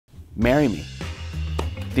marry me.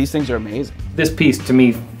 These things are amazing. This piece to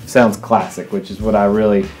me sounds classic, which is what I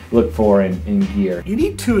really look for in gear. You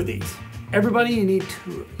need 2 of these. Everybody, you need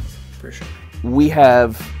 2 of these, for sure. We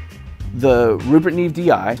have the Rupert Neve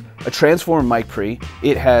DI, a transformer mic pre.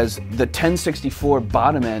 It has the 1064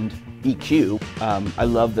 bottom end EQ. I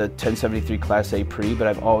love the 1073 Class A pre, but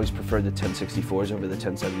I've always preferred the 1064s over the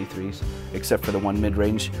 1073s, except for the one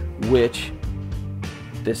mid-range, which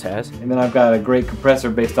this has. And then I've got a great compressor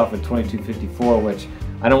based off of 2254, which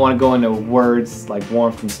I don't want to go into words like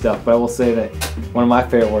warmth and stuff, but I will say that one of my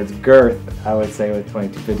favorite words, girth, I would say with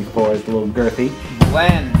 2254 is a little girthy.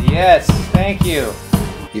 Blend, yes, thank you.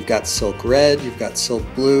 You've got silk red, you've got silk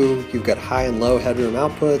blue, you've got high and low headroom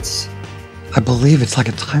outputs. I believe it's like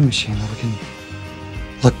a time machine that we can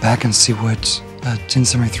look back and see what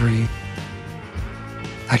 1073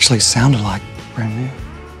 actually sounded like brand new.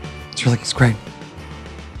 It's great.